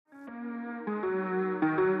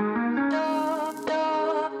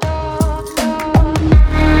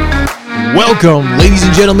Welcome, ladies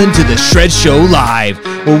and gentlemen, to the Shred Show Live,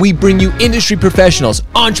 where we bring you industry professionals,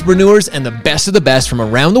 entrepreneurs, and the best of the best from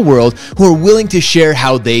around the world who are willing to share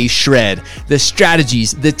how they shred, the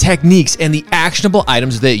strategies, the techniques, and the actionable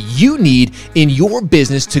items that you need in your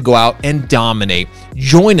business to go out and dominate.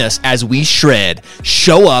 Join us as we shred,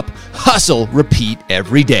 show up, hustle, repeat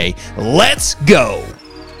every day. Let's go.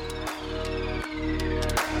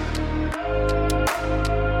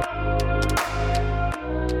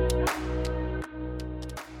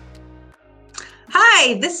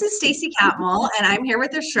 Hi, this is Stacy Catmull, and I'm here with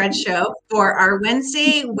the Shred Show for our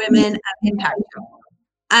Wednesday Women of Impact Show.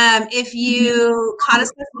 If you caught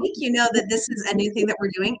us this week, you know that this is a new thing that we're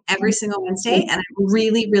doing every single Wednesday, and I'm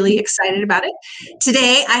really, really excited about it.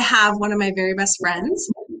 Today, I have one of my very best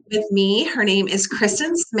friends with me. Her name is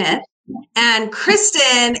Kristin Smith, and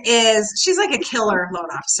Kristin she's like a killer loan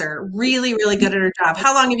officer, really, really good at her job.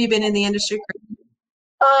 How long have you been in the industry, Kristin?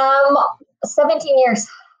 17 years.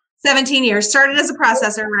 17 years. Started as a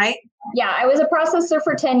processor, right? Yeah, I was a processor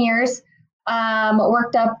for 10 years.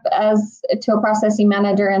 Worked up to a processing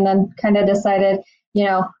manager, and then kind of decided,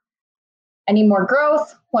 I need more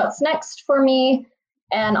growth. What's next for me?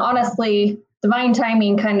 And honestly, divine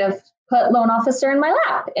timing kind of put loan officer in my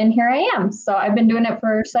lap, and here I am. So I've been doing it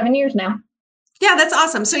for 7 years now. Yeah, that's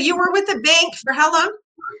awesome. So you were with the bank for how long?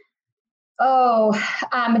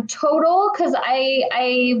 Total, because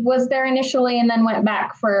I was there initially and then went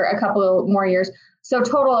back for a couple more years. So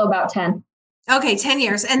total about 10. Okay, 10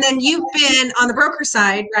 years. And then you've been on the broker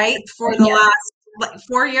side, right? For the last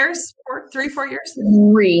 4 years, 4 years?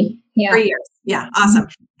 3. Yeah. 3 years. Yeah, awesome.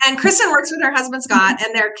 And Kristin works with her husband, Scott,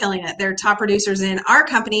 and they're killing it. They're top producers in our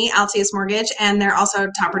company, Altius Mortgage, and they're also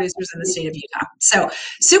top producers in the state of Utah. So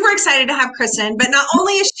super excited to have Kristin. But not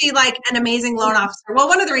only is she like an amazing loan officer, well,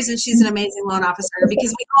 one of the reasons she's an amazing loan officer,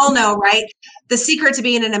 because we all know, right, the secret to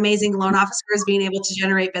being an amazing loan officer is being able to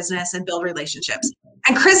generate business and build relationships.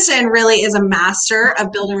 And Kristin really is a master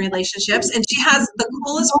of building relationships, and she has the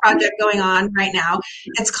coolest project going on right now.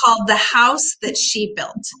 It's called The House That She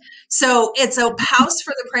Built. So it's a house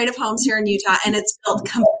for the Parade of Homes here in Utah, and it's built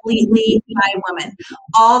completely by women.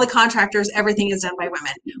 All the contractors, everything is done by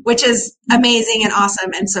women, which is amazing and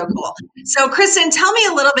awesome and so cool. So Kristin, tell me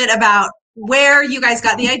a little bit about where you guys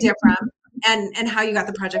got the idea from and how you got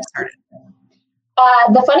the project started.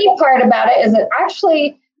 The funny part about it is that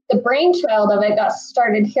actually the brainchild of it got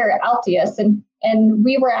started here at Altius, and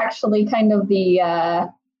we were actually kind of the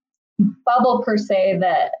bubble per se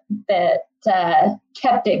that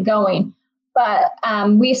kept it going. But I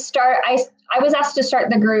was asked to start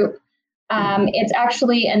the group. It's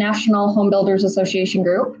actually a National Home Builders Association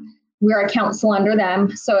group. We're a council under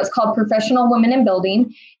them. So it's called Professional Women in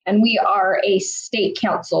Building, and we are a state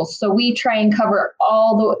council. So we try and cover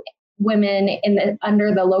all the women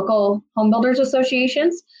under the local home builders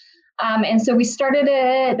associations. And so we started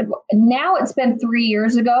it, now it's been 3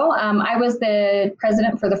 years ago. I was the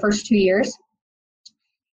president for the first 2 years.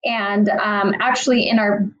 And actually in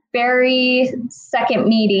our very second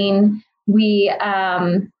meeting,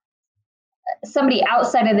 somebody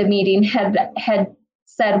outside of the meeting had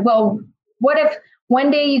said, well, what if one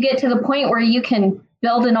day you get to the point where you can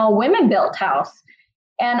build an all women built house?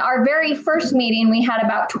 And our very first meeting, we had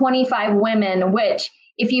about 25 women, which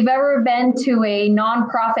if you've ever been to a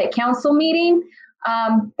nonprofit council meeting,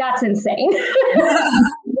 that's insane.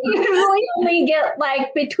 You usually only get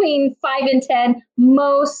like between 5 and 10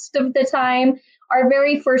 most of the time. Our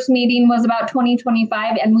very first meeting was about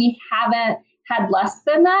 25, and we haven't had less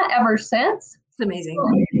than that ever since. It's amazing.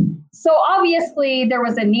 So obviously there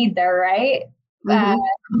was a need there, right?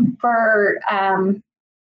 Mm-hmm.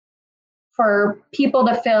 For people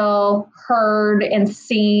to feel heard and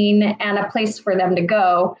seen and a place for them to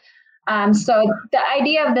go. So the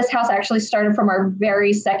idea of this house actually started from our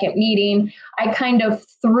very second meeting. I kind of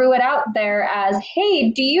threw it out there as, hey,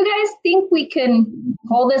 do you guys think we can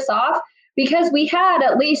pull this off? Because we had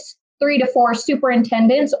at least 3 to 4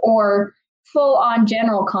 superintendents or full-on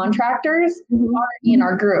general contractors in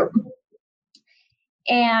our group.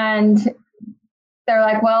 And they're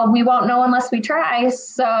like, well, we won't know unless we try.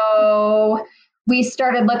 So we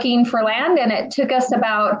started looking for land, and it took us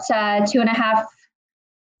about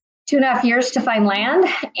 2.5 years to find land.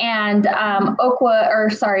 And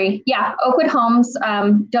Oakwood Homes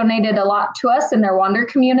donated a lot to us in their Wander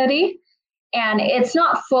community. And it's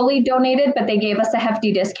not fully donated, but they gave us a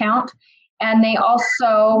hefty discount. And they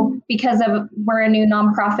also, because we're a new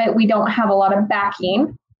nonprofit, we don't have a lot of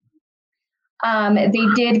backing. They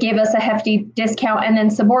did give us a hefty discount and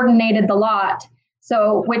then subordinated the lot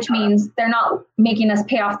So, which means they're not making us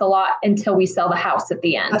pay off the lot until we sell the house at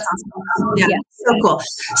the end. That's awesome. Yeah, so cool.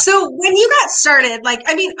 So when you got started, like,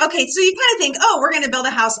 I mean, okay, so you kind of think, oh, we're going to build a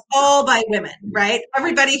house all by women, right?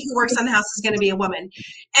 Everybody who works on the house is going to be a woman.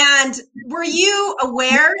 And were you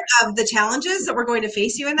aware of the challenges that were going to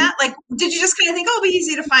face you in that? Like, did you just kind of think, oh, it'll be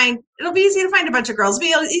easy to find a bunch of girls,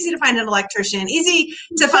 it'll be easy to find an electrician, easy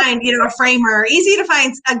to find, a framer, easy to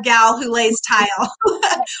find a gal who lays tile?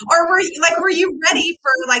 Or were you ready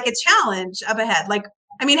for like a challenge up ahead? Like,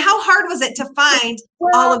 I mean, how hard was it to find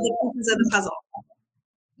all of the pieces of the puzzle?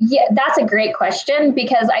 Yeah, that's a great question,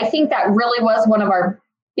 because I think that really was one of our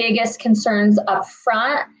biggest concerns up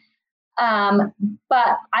front.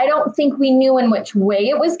 But I don't think we knew in which way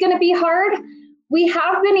it was going to be hard. We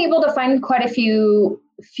have been able to find quite a few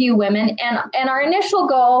women, and our initial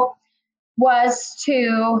goal was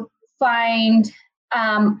to find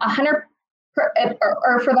 100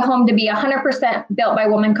 or for the home to be 100% built by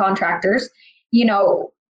women contractors.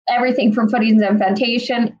 Everything from footings and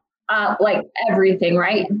foundation, like everything,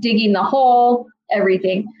 right? Digging the hole,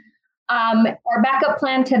 everything. Our backup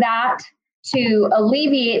plan to that, to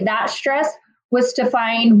alleviate that stress, was to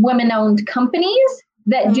find women-owned companies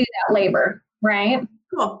that do that labor, right?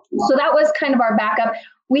 Cool. So that was kind of our backup.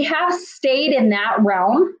 We have stayed in that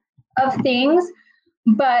realm of things,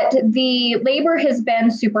 but the labor has been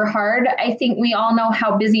super hard. I think we all know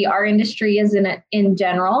how busy our industry is in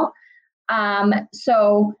general.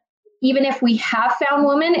 So even if we have found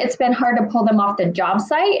women, it's been hard to pull them off the job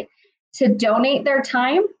site to donate their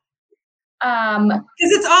time. Because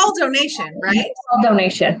it's all donation, right? It's all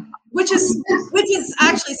donation. Which is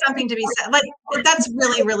actually something to be said. Like, that's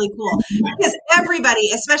really, really cool, because everybody,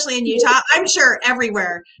 especially in Utah, I'm sure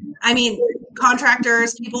everywhere, I mean,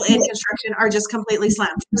 contractors, people in construction are just completely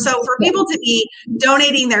slammed. So for people to be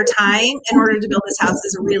donating their time in order to build this house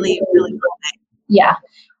is a really, really cool thing. Yeah.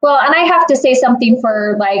 Well, and I have to say something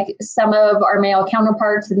for like some of our male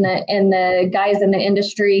counterparts and the guys in the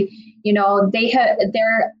industry.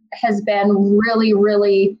 There has been really,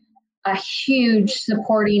 really a huge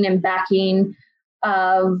supporting and backing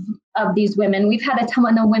of these women. We've had a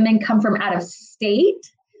ton of women come from out of state.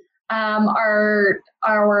 And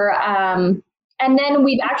then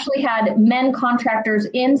we've actually had men contractors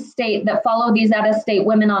in state that follow these out of state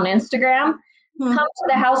women on Instagram come to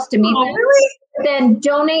the house to meet them, then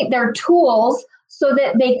donate their tools so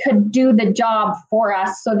that they could do the job for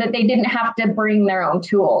us, so that they didn't have to bring their own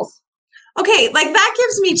tools. Okay, like that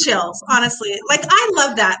gives me chills, honestly. Like, I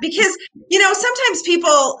love that, because, sometimes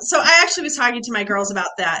people, so I actually was talking to my girls about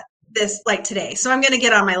this like today. So I'm going to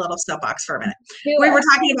get on my little soapbox for a minute. We were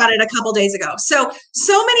talking about it a couple days ago. So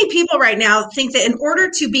many people right now think that in order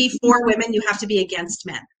to be for women, you have to be against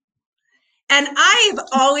men. And I've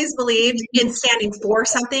always believed in standing for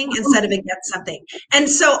something instead of against something. And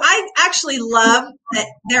so I actually love that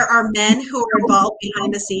there are men who are involved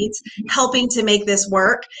behind the scenes, helping to make this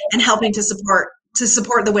work and helping to support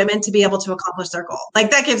the women to be able to accomplish their goal.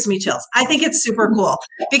 Like, that gives me chills. I think it's super cool,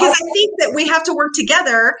 because I think that we have to work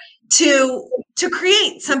together to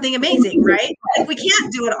create something amazing, right? Like, we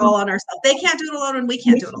can't do it all on ourselves. They can't do it alone, and we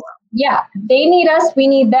can't do it alone. Yeah, they need us. We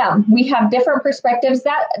need them. We have different perspectives.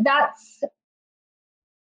 That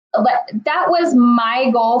was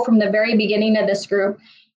my goal from the very beginning of this group.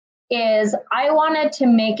 Is I wanted to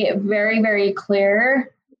make it very, very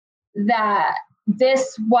clear that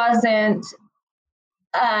this wasn't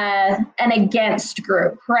an against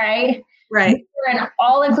group, right? Right. We were an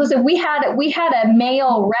all-inclusive. We had a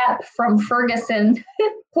male rep from Ferguson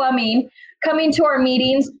Plumbing coming to our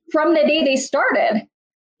meetings from the day they started.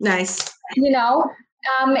 Nice.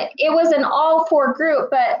 It was an all-four group,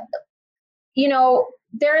 but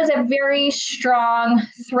there is a very strong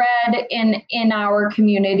thread in our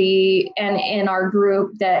community and in our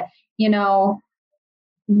group that,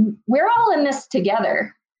 we're all in this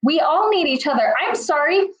together. We all need each other. I'm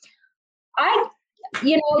sorry.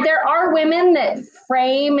 There are women that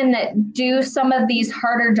frame and that do some of these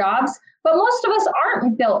harder jobs, but most of us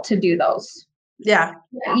aren't built to do those. Yeah.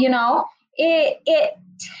 It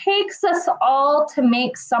takes us all to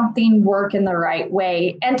make something work in the right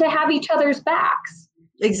way and to have each other's backs.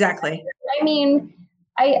 Exactly. I mean,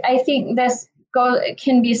 I think this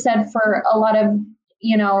can be said for a lot of,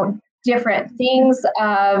 different things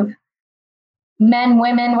of men,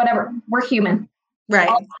 women, whatever. We're human. Right.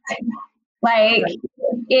 Like,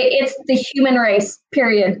 it's the human race,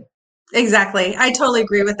 period. Exactly. I totally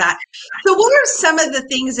agree with that. So what are some of the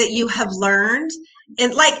things that you have learned?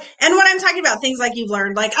 And when I'm talking about things like you've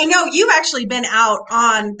learned, like, I know you've actually been out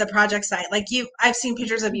on the project site. Like, I've seen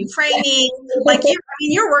pictures of you framing, like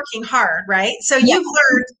you're working hard, right? So you've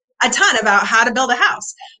learned a ton about how to buid a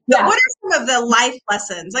house. But Yeah. what are some of the life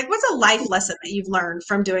lessons? Like, what's a life lesson that you've learned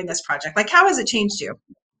from doing this project? Like, how has it changed you?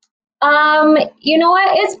 You know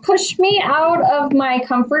what? It's pushed me out of my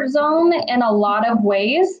comfort zone in a lot of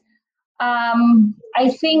ways. I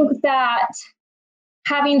think that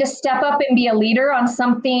having to step up and be a leader on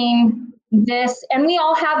something and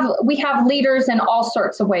we have leaders in all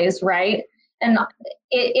sorts of ways, right? And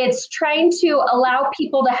it's trying to allow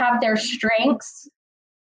people to have their strengths,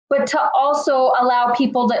 but to also allow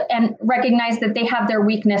people to and recognize that they have their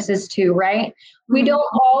weaknesses too, right? We don't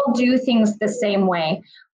all do things the same way,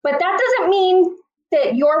 but that doesn't mean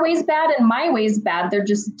that your way's bad and my way's bad. They're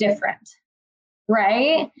just different,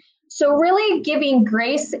 right? So really giving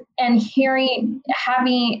grace and hearing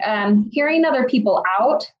other people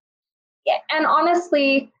out, and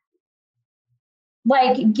honestly,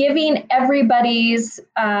 like giving everybody's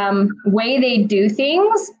way they do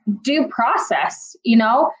things due process.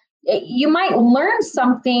 You might learn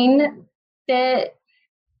something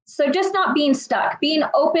so just not being stuck, being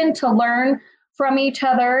open to learn from each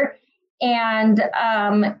other, and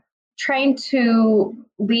trying to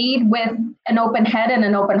lead with an open head and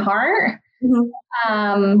an open heart.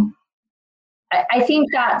 Mm-hmm. I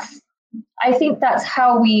think that's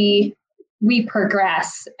how we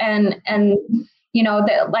progress. And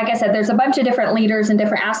like I said, there's a bunch of different leaders and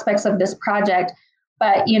different aspects of this project.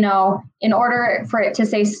 But in order for it to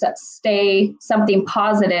stay something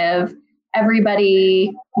positive,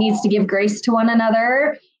 everybody needs to give grace to one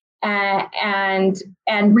another. And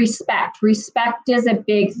respect. Respect is a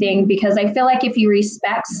big thing, because I feel like if you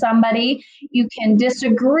respect somebody, you can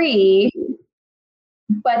disagree,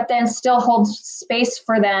 but then still hold space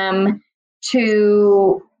for them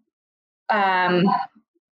to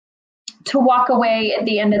walk away at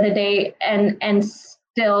the end of the day and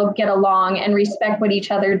still get along and respect what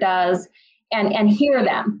each other does and hear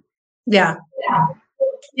them. Yeah.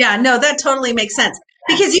 No, that totally makes sense.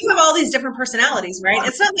 Because you have all these different personalities, right?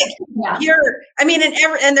 It's not like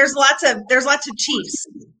and there's lots of chiefs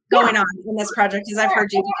going on in this project, as I've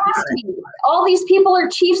heard you talk about it. All these people are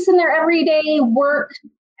chiefs in their everyday work.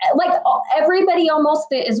 Like everybody almost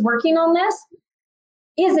that is working on this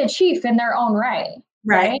is a chief in their own right.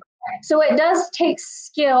 Right. So it does take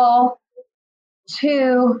skill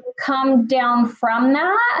to come down from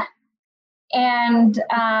that and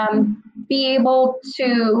be able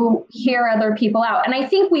to hear other people out. And I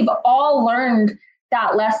think we've all learned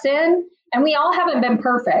that lesson, and we all haven't been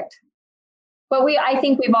perfect, but I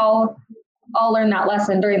think we've all learned that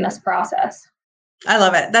lesson during this process. I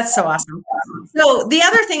love it. That's so awesome. So the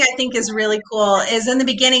other thing I think is really cool is in the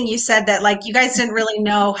beginning, you said that like you guys didn't really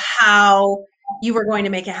know how you were going to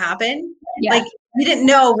make it happen. Yeah. Like you didn't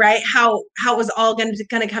know, right, how it was all going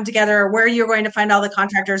to come together, or where you're going to find all the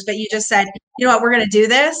contractors, but you just said, you know what, we're going to do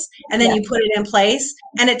this. And then you put it in place,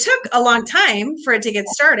 and it took a long time for it to get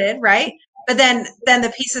started. Right. But then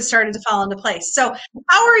the pieces started to fall into place. So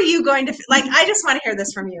how are you going to, like, I just want to hear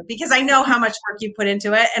this from you, because I know how much work you put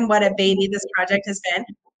into it and what a baby this project has been.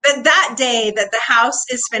 But that day that the house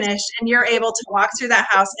is finished and you're able to walk through that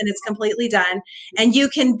house and it's completely done, and you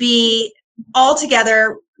can be all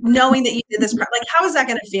together knowing that you did this, like, how is that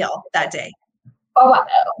going to feel that day? Oh,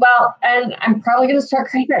 well, and I'm probably going to start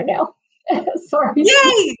crying right now. Sorry.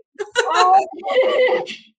 Yay!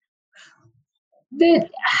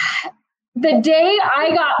 The day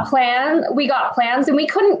we got plans, and we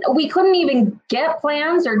couldn't even get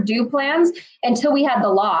plans or do plans until we had the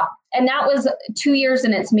lot. And that was 2 years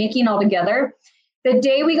in its making altogether. The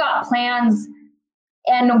day we got plans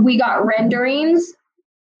and we got renderings,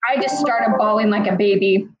 I just started bawling like a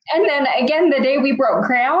baby. And then again, the day we broke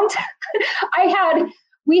ground,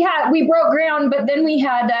 we broke ground, but then we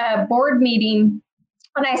had a board meeting,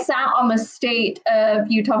 and I sat on the state of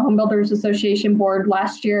Utah Home Builders Association board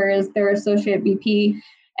last year as their associate VP.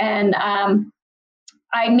 And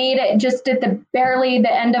I made it just at barely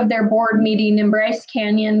the end of their board meeting in Bryce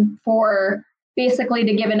Canyon for basically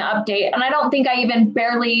to give an update. And I don't think I even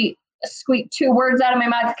barely squeaked 2 words out of my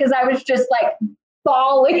mouth, because I was just like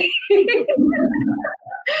bawling.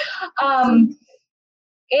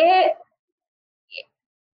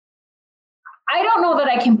 I don't know that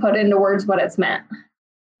I can put into words what it's meant.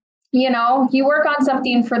 You work on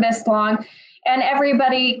something for this long, and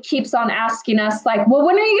everybody keeps on asking us like, well,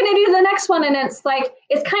 when are you going to do the next one? And it's like,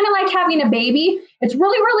 it's kind of like having a baby. It's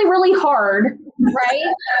really, really, really hard,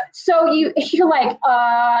 right? So you're like,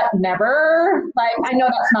 never. Like, I know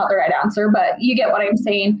that's not the right answer, but you get what I'm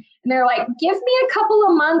saying. And they're like, give me a couple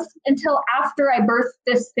of months until after I birth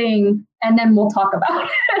this thing, and then we'll talk about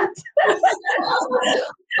it.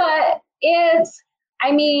 But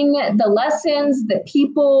I mean, the lessons, the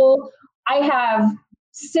people. I have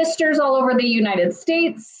sisters all over the United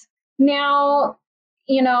States now,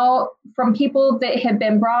 you know, from people that have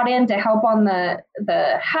been brought in to help on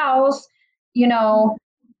the house, you know,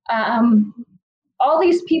 all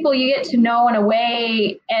these people you get to know in a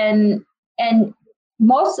way, and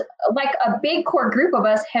most, like a big core group of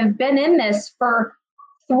us have been in this for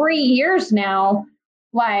 3 years now,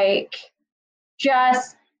 like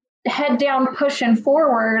just head down, pushing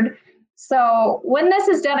forward. So when this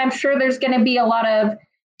is done, I'm sure there's going to be a lot of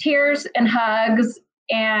tears and hugs,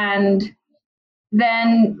 and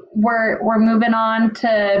then we're moving on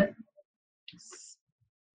to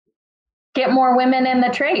get more women in the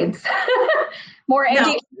trades, more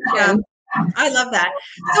education. Yeah. I love that.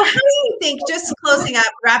 So how do you think, just closing up,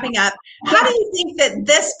 wrapping up, how do you think that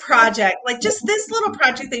this project, like just this little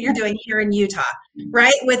project that you're doing here in Utah,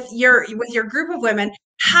 right, with your group of women,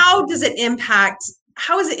 how is it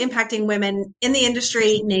impacting women in the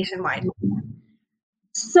industry nationwide?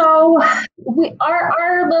 So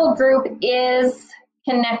our little group is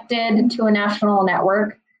connected to a national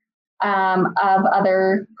network of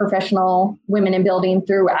other professional women in building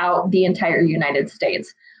throughout the entire United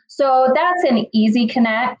States. So that's an easy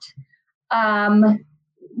connect.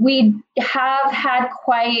 We have had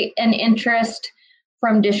quite an interest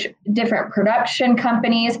from different production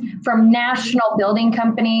companies, from national building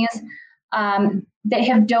companies that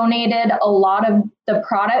have donated a lot of the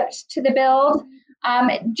product to the build.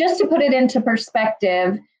 Just to put it into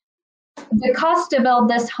perspective, the cost to build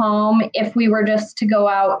this home, if we were just to go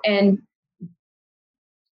out and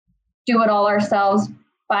do it all ourselves,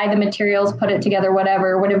 buy the materials, put it together,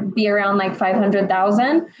 whatever, would it be around like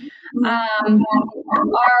 $500,000?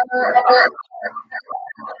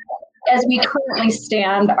 As we currently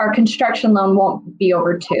stand, our construction loan won't be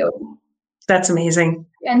over $2 million. That's amazing.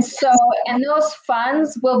 And so, and those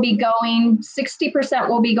funds will be going, 60%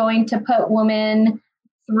 will be going to put women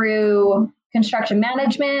through construction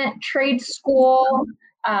management, trade school.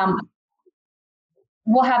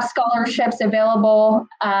 We'll have scholarships available.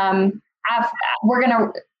 We're going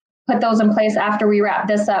to put those in place after we wrap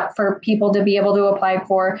this up for people to be able to apply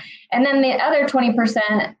for. And then the other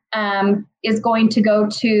 20% is going to go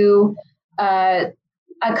to a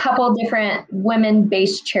couple different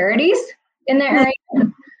women-based charities in the area.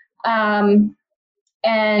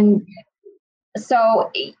 And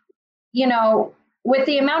so, you know, with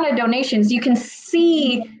the amount of donations, you can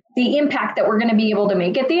see the impact that we're going to be able to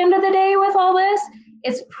make at the end of the day with all this.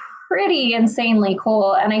 It's pretty insanely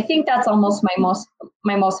cool. And I think that's almost my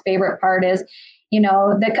most favorite part is, you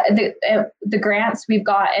know, the grants we've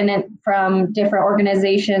gotten from different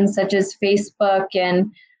organizations such as Facebook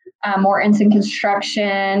and Morton's in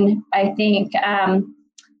Construction. I think,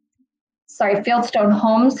 Fieldstone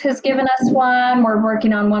Homes has given us one. We're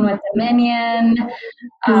working on one with Dominion.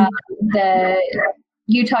 The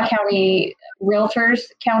Utah County Realtors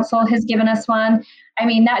Council has given us one. I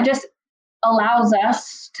mean, that just allows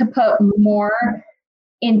us to put more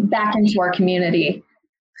back into our community,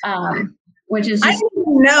 which is just,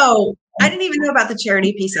 I didn't even know about the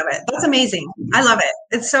charity piece of it. That's amazing. I love it.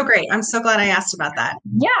 It's so great. I'm so glad I asked about that.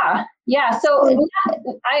 Yeah. So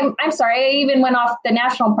I'm sorry, I even went off the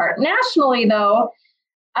national part. Nationally, though,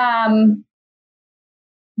 the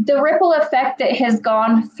ripple effect that has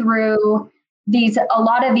gone through a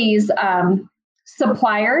lot of these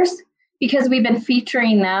suppliers, because we've been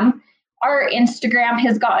featuring them. Our Instagram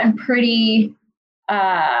has gotten pretty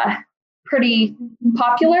popular.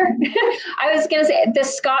 I was going to say the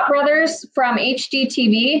Scott brothers from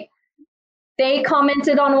HGTV, they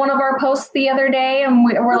commented on one of our posts the other day, and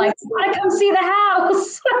we're like, want to come see the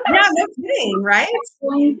house. Yeah, no kidding, right?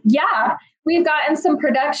 Yeah, we've gotten some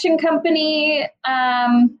production company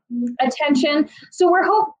attention. So we're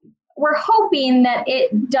hoping that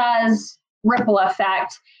it does ripple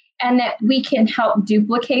effect and that we can help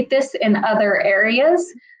duplicate this in other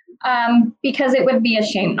areas, because it would be a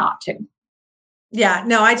shame not to. Yeah,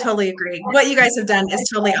 no, I totally agree. What you guys have done is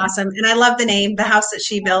totally awesome. And I love the name, The House That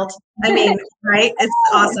She Built. I mean, right? It's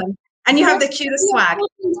awesome. And you have the cutest swag.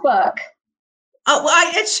 Book. Oh,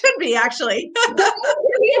 well, it should be actually. A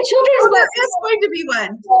children's book. It's going to be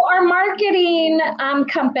one. So our marketing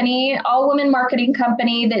company, all-women marketing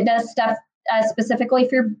company that does stuff specifically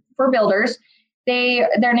for builders,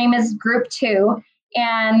 their name is Group 2.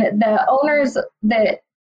 And the owners that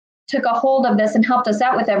took a hold of this and helped us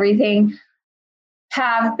out with everything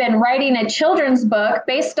have been writing a children's book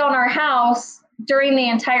based on our house during the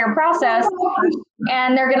entire process,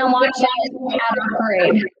 and they're going to launch it at our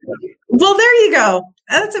parade. Well, there you go.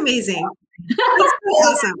 That's amazing. That's so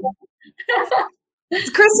awesome.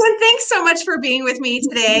 Kristen, thanks so much for being with me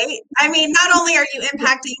today. I mean, not only are you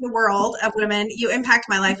impacting the world of women, you impact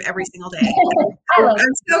my life every single day.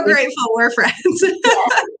 I'm so grateful we're friends.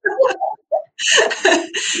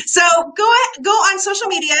 So go on social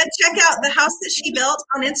media, check out The House That She Built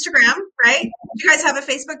on Instagram, right? You guys have a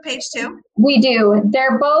Facebook page too? We do.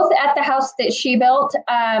 They're both at The House That She Built.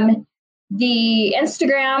 The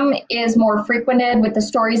Instagram is more frequented with the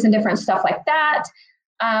stories and different stuff like that.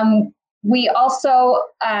 We also,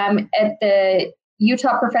 at the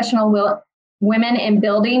Utah Professional Women in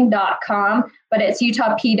Building.com, but it's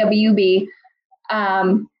Utah PWB.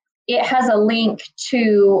 It has a link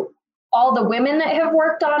to all the women that have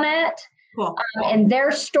worked on it, cool. And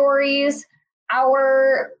their stories, all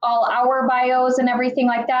our bios and everything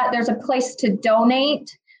like that. There's a place to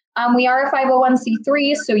donate. We are a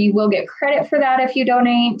 501c3, so you will get credit for that if you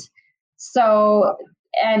donate. So,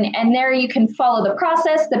 and there you can follow the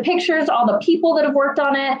process, the pictures, all the people that have worked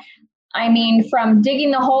on it. I mean, from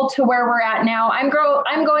digging the hole to where we're at now. I'm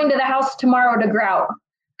going to the house tomorrow to grout.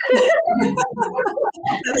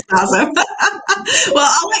 That's awesome. Well,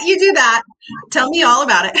 I'll let you do that. Tell me all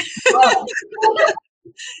about it.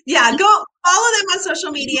 Yeah, go follow them on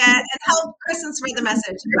social media and help Kristin spread the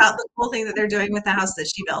message about the cool thing that they're doing with The House That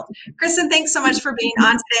She Built. Kristin, thanks so much for being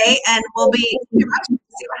on today, and we'll be watching to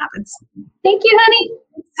see what happens. Thank you, honey.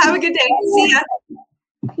 Have a good day. See ya.